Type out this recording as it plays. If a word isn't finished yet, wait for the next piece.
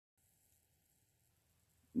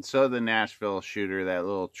So the Nashville shooter, that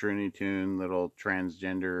little Trinity Tune, little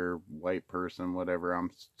transgender white person, whatever.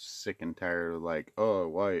 I'm sick and tired of like, oh,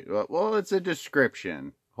 white. Well, it's a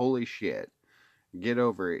description. Holy shit. Get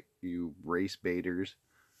over it, you race baiters.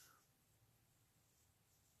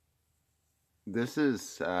 This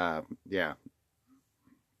is, yeah,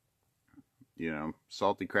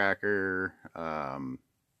 salty cracker,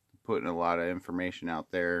 putting a lot of information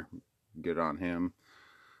out there. Good on him.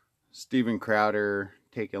 Steven Crowder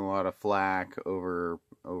taking a lot of flack over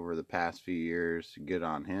the past few years. Good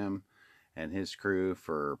on him and his crew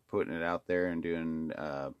for putting it out there and doing,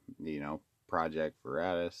 Project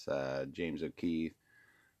Veratus. James O'Keefe,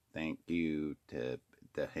 thank you to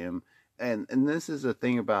him. And this is a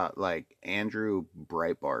thing about like Andrew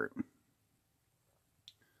Breitbart.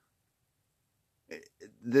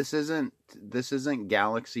 This isn't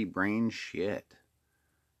galaxy brain shit.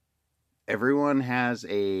 Everyone has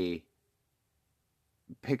a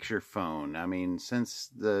picture phone. I mean, since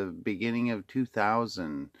the beginning of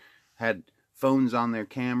 2000, had phones on their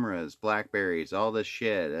cameras, Blackberries, all this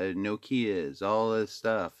shit, Nokias, all this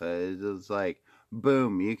stuff. It was like,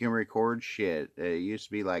 boom, you can record shit. It used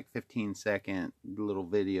to be like 15-second little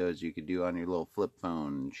videos you could do on your little flip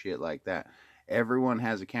phone and shit like that. Everyone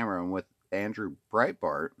has a camera, and what Andrew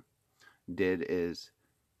Breitbart did is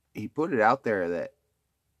he put it out there that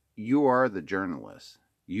you are the journalist.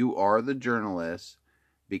 You are the journalist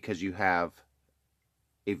because you have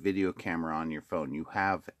a video camera on your phone. You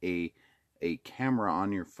have a camera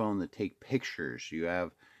on your phone that take pictures. You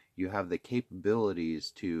have the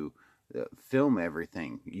capabilities to film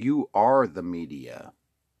everything. You are the media.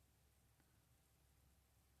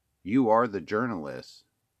 You are the journalist.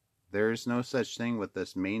 There's no such thing with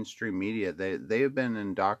this mainstream media. They have been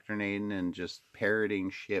indoctrinating and just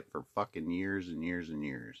parroting shit for fucking years and years and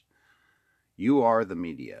years. You are the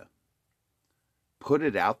media. Put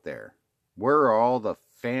it out there. Where are all the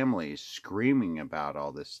families screaming about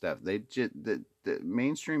all this stuff? The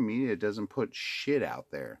mainstream media doesn't put shit out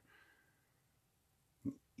there.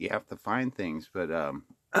 You have to find things, but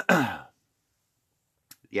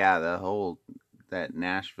yeah, that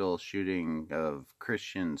Nashville shooting of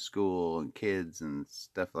Christian school and kids and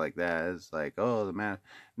stuff like that is like, oh,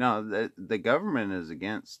 no, the government is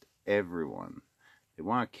against everyone. They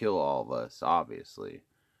want to kill all of us, obviously.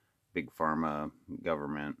 Big pharma,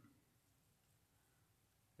 government.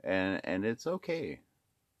 And it's okay.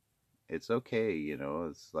 It's okay,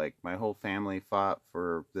 It's like my whole family fought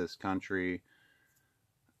for this country.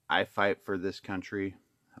 I fight for this country.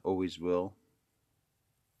 Always will.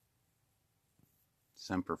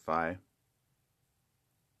 Semper Fi.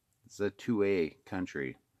 It's a 2A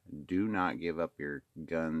country. Do not give up your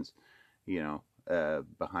guns,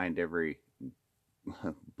 behind every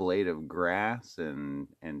blade of grass and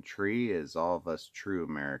tree is all of us true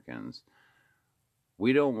Americans.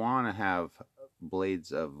 We don't want to have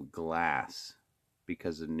blades of glass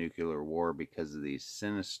because of nuclear war, because of these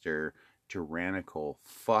sinister, tyrannical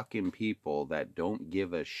fucking people that don't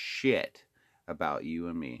give a shit about you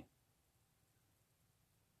and me,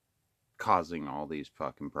 causing all these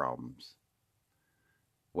fucking problems.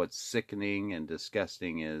 What's sickening and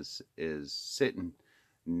disgusting is sitting,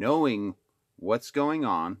 knowing what's going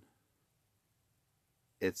on.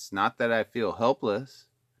 It's not that I feel helpless,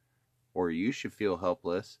 or you should feel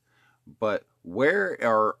helpless, but where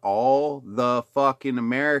are all the fucking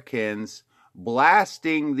Americans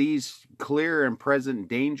blasting these clear and present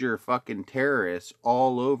danger fucking terrorists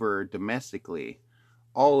all over domestically,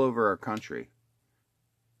 all over our country?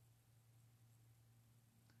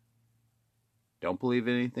 Don't believe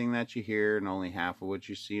anything that you hear and only half of what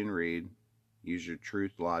you see and read. Use your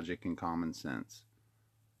truth, logic, and common sense.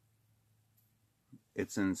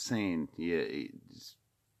 It's insane.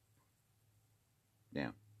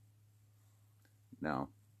 Yeah. No.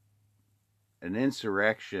 An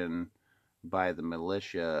insurrection by the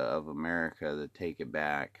militia of America to take it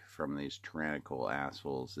back from these tyrannical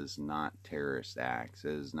assholes is not terrorist acts.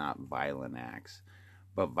 It is not violent acts.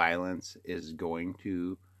 But violence is going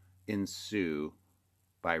to ensue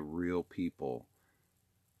by real people,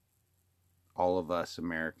 all of us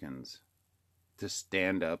Americans, to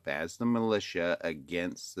stand up as the militia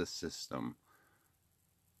against the system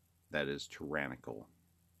that is tyrannical.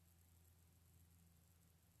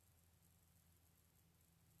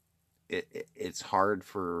 It's hard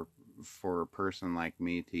for a person like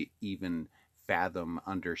me to even fathom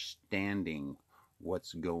understanding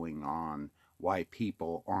what's going on, why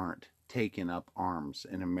people aren't taking up arms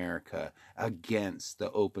in America against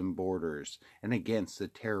the open borders and against the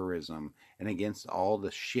terrorism and against all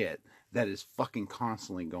the shit that is fucking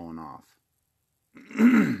constantly going off.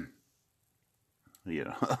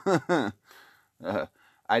 you know.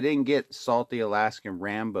 I didn't get Salty Alaskan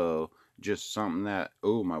Rambo just something that,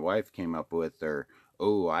 oh, my wife came up with, or,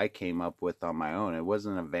 oh, I came up with on my own. It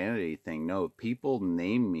wasn't a vanity thing. No, people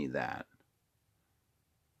named me that.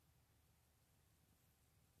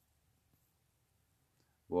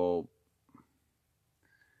 Well,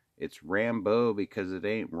 it's Rambo because it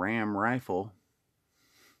ain't Ram Rifle.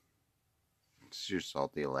 It's your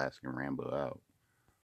Salty Alaskan Rambo out.